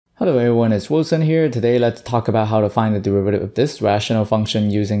Hello everyone, it's Wilson here. Today let's talk about how to find the derivative of this rational function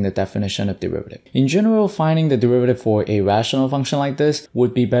using the definition of derivative. In general, finding the derivative for a rational function like this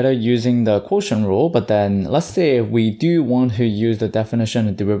would be better using the quotient rule, but then let's say if we do want to use the definition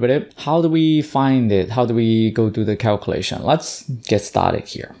of derivative, how do we find it? How do we go do the calculation? Let's get started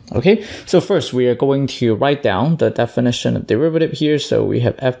here. Okay, so first we are going to write down the definition of derivative here. So we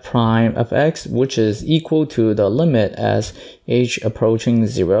have f prime of x, which is equal to the limit as h approaching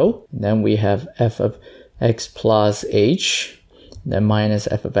 0. Then we have f of x plus h, then minus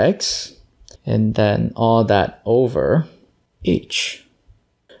f of x, and then all that over h.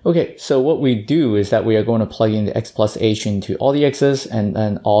 Okay, so what we do is that we are going to plug in the x plus h into all the x's and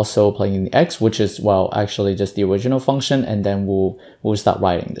then also plug in the x, which is, well, actually just the original function, and then we'll start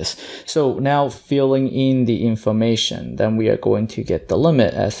writing this. So now filling in the information, then we are going to get the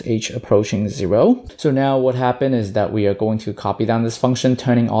limit as h approaching 0. So now what happened is that we are going to copy down this function,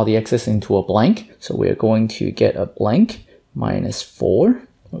 turning all the x's into a blank. So we are going to get a blank minus 4.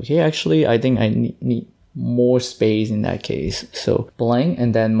 Okay, actually, I think I need more space in that case. So blank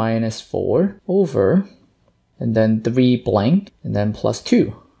and then minus 4 over, and then 3 blank, and then plus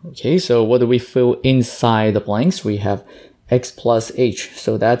 2. Okay, so what do we fill inside the blanks? We have x plus h.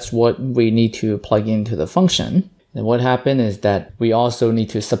 So that's what we need to plug into the function. And what happened is that we also need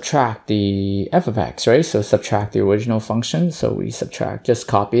to subtract the f of x, right? So subtract the original function. So we subtract, just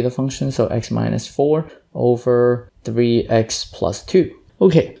copy the function. So x minus 4 over 3x plus 2.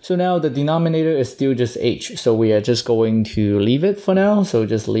 Okay, so now the denominator is still just h, so we are just going to leave it for now, so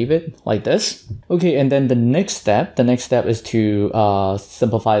just leave it like this. Okay, and then the next step is to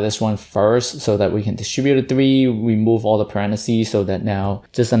simplify this one first so that we can distribute the 3, remove all the parentheses, so that now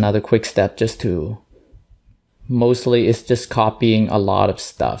just another quick step just to, mostly it's just copying a lot of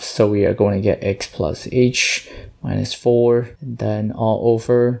stuff. So we are going to get x plus h minus 4, and then all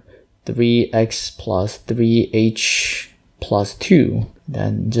over 3x plus 3h plus 2.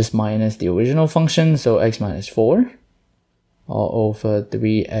 Then just minus the original function, so x minus 4 all over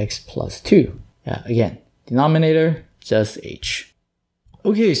 3x plus 2. Yeah, again, denominator, just h.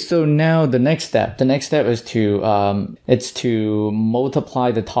 Okay, so now the next step is to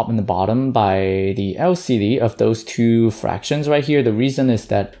multiply the top and the bottom by the LCD of those two fractions right here. The reason is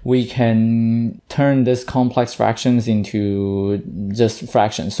that we can turn this complex fractions into just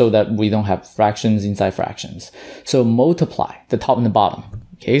fractions so that we don't have fractions inside fractions. So multiply the top and the bottom.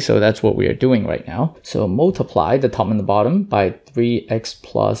 Okay, so that's what we are doing right now. So multiply the top and the bottom by 3x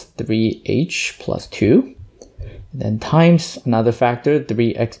plus 3h plus 2. Then times another factor,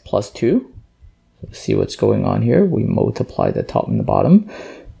 3x plus 2. So see what's going on here. We multiply the top and the bottom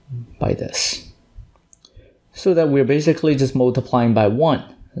by this. So that we're basically just multiplying by 1.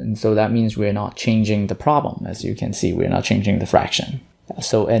 And so that means we're not changing the problem. As you can see, we're not changing the fraction.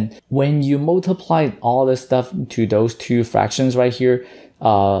 So, and when you multiply all this stuff to those two fractions right here,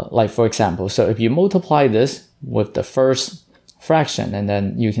 like for example, so if you multiply this with the first fraction, and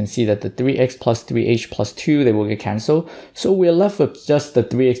then you can see that the 3x plus 3h plus 2, they will get cancelled. So we're left with just the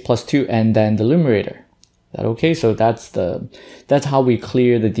 3x plus 2 and then the numerator. Is that okay? So that's how we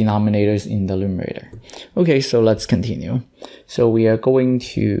clear the denominators in the numerator. Okay, so let's continue. So we are going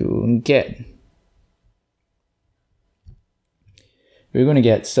to get,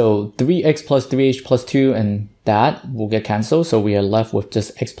 so 3x plus 3h plus 2 and that will get cancelled. So we are left with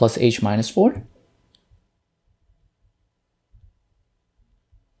just x plus h minus 4.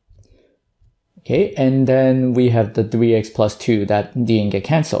 Okay, and then we have the 3x plus 2 that didn't get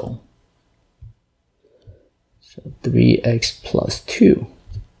cancelled. So 3x plus 2.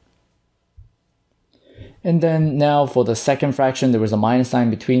 And then now for the second fraction, there was a minus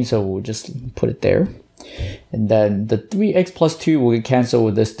sign between, so we'll just put it there. And then the 3x plus 2 will get cancelled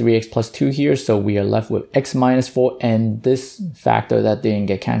with this 3x plus 2 here, so we are left with x minus 4 and this factor that didn't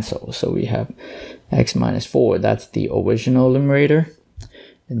get cancelled. So we have x minus 4, that's the original numerator.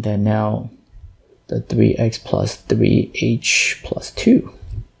 And then now the 3x plus 3h plus 2.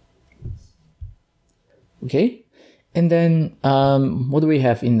 Okay, and then what do we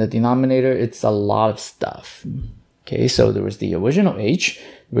have in the denominator? It's a lot of stuff. Okay, so there was the original h,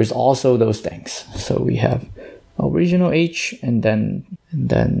 there's also those things. So we have original h and then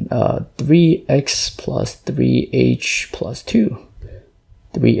 3x plus 3h plus 2.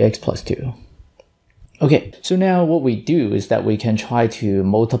 3x plus 2. Okay, so now what we do is that we can try to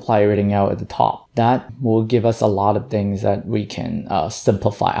multiply everything out at the top. That will give us a lot of things that we can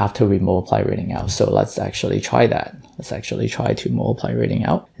simplify after we multiply everything out. So let's actually try that. Let's actually try to multiply everything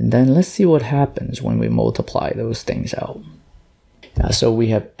out. And then let's see what happens when we multiply those things out. So we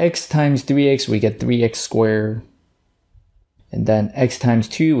have x times 3x, we get 3x squared. And then x times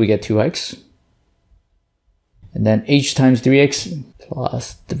 2, we get 2x. And then h times 3x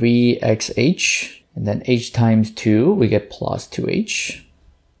plus 3xh. And then h times 2, we get plus 2h.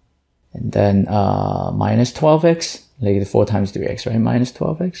 And then minus 12x, negative 4 times 3x, right? Minus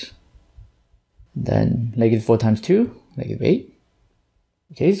 12x. And then negative 4 times 2, negative 8.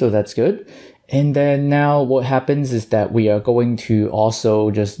 Okay, so that's good. And then now what happens is that we are going to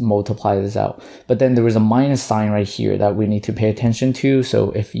also just multiply this out. But then there is a minus sign right here that we need to pay attention to.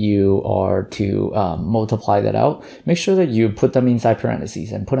 So if you are to multiply that out, make sure that you put them inside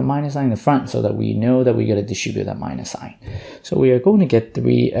parentheses and put a minus sign in the front so that we know that we got to distribute that minus sign. So we are going to get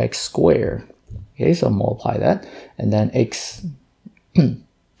 3x squared. Okay, so multiply that. And then x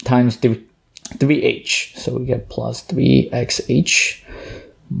times 3h. So we get plus 3xh.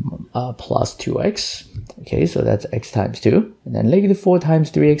 Plus 2x. Okay, so that's x times 2. And then negative 4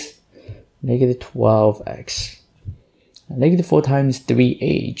 times 3x, negative 12x. And negative 4 times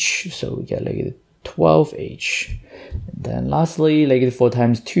 3h, so we get negative 12h. And then lastly, negative 4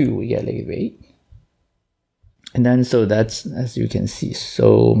 times 2, we get negative 8. And then so that's, as you can see,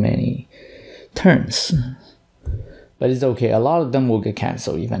 so many terms. But it's okay. A lot of them will get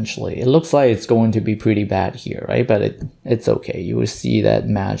canceled eventually. It looks like it's going to be pretty bad here, right? But it's okay. You will see that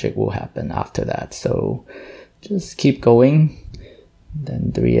magic will happen after that. So just keep going.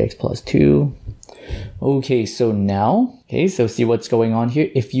 Then 3x plus 2. Okay, so now, okay, so see what's going on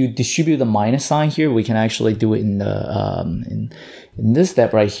here. If you distribute the minus sign here, we can actually do it in the in this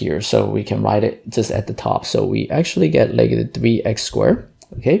step right here. So we can write it just at the top. So we actually get negative 3x squared.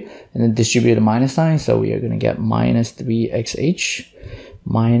 Okay, and then distribute the minus sign, so we are going to get minus 3xh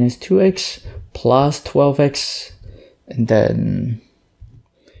minus 2x plus 12x, and then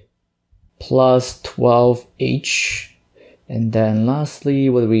plus 12h, and then lastly,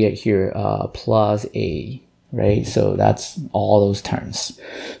 what do we get here? Plus a, right? So that's all those terms.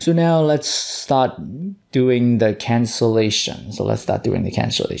 So now let's start doing the cancellation. So let's start doing the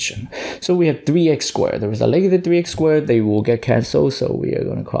cancellation. So we have 3x squared. There was a negative 3x squared. They will get canceled. So we are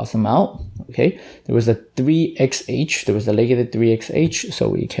going to cross them out. Okay. There was a 3xh. There was a negative 3xh. So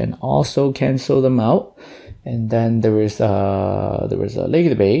we can also cancel them out. And then there was a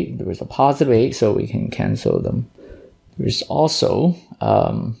negative 8. There was a positive 8. So we can cancel them. There's also,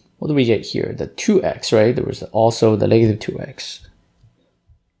 what do we get here? The 2x, right? There was also the negative 2x.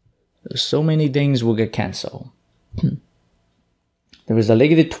 There's so many things will get canceled. There was a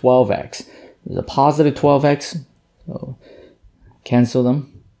negative 12x. There's a positive 12x. So cancel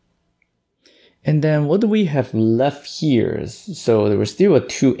them. And then what do we have left here? So there was still a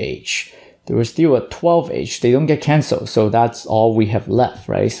 2h. There was still a 12h. They don't get canceled. So that's all we have left,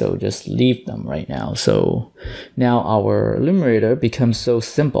 right? So just leave them right now. So now our numerator becomes so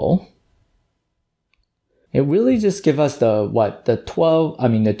simple. It really just gives us the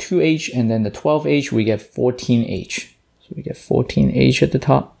 2h and then the 12h, we get 14h. So we get 14h at the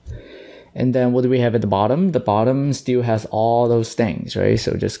top. And then what do we have at the bottom? The bottom still has all those things, right?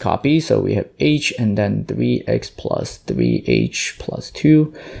 So just copy. So we have h and then 3x plus 3h plus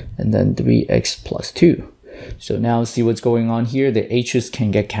 2 and then 3x plus 2. So now see what's going on here. The h's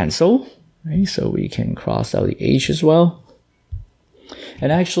can get canceled, right? So we can cross out the h as well.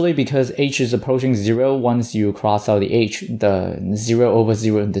 And actually, because h is approaching 0, once you cross out the h, the 0 over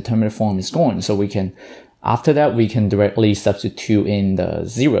 0 indeterminate form is gone. So we can, after that, we can directly substitute in the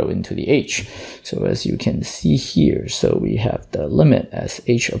 0 into the h. So as you can see here, so we have the limit as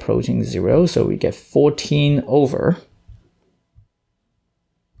h approaching 0. So we get 14 over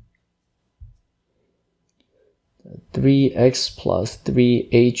 3x plus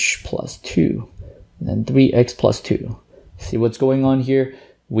 3h plus 2, and then 3x plus 2. See what's going on here?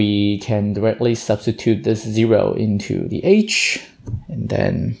 We can directly substitute this 0 into the h, and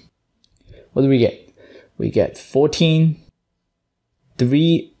then what do we get? We get 14,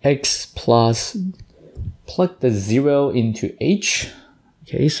 3x plus, plug the 0 into h.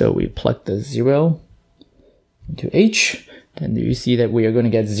 Okay, so we plug the 0 into h. Then you see that we are going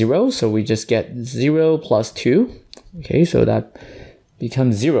to get 0, so we just get 0 plus 2. Okay, so that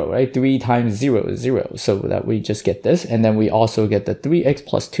becomes 0, right? 3 times 0 is 0. So that we just get this. And then we also get the 3x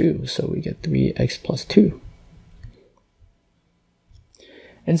plus 2. So we get 3x plus 2.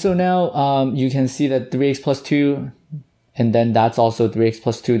 And so now you can see that 3x plus 2, and then that's also 3x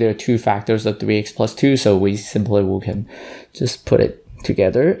plus 2. There are two factors of 3x plus 2. So we simply can just put it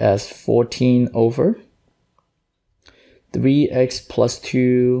together as 14 over 3x plus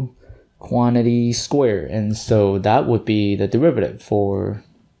 2 quantity squared, and so that would be the derivative for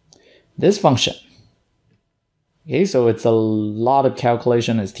this function. Okay, so it's a lot of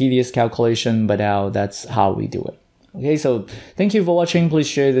calculation, it's tedious calculation, but now that's how we do it. Okay, so thank you for watching. Please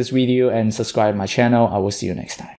share this video and subscribe my channel. I will see you next time.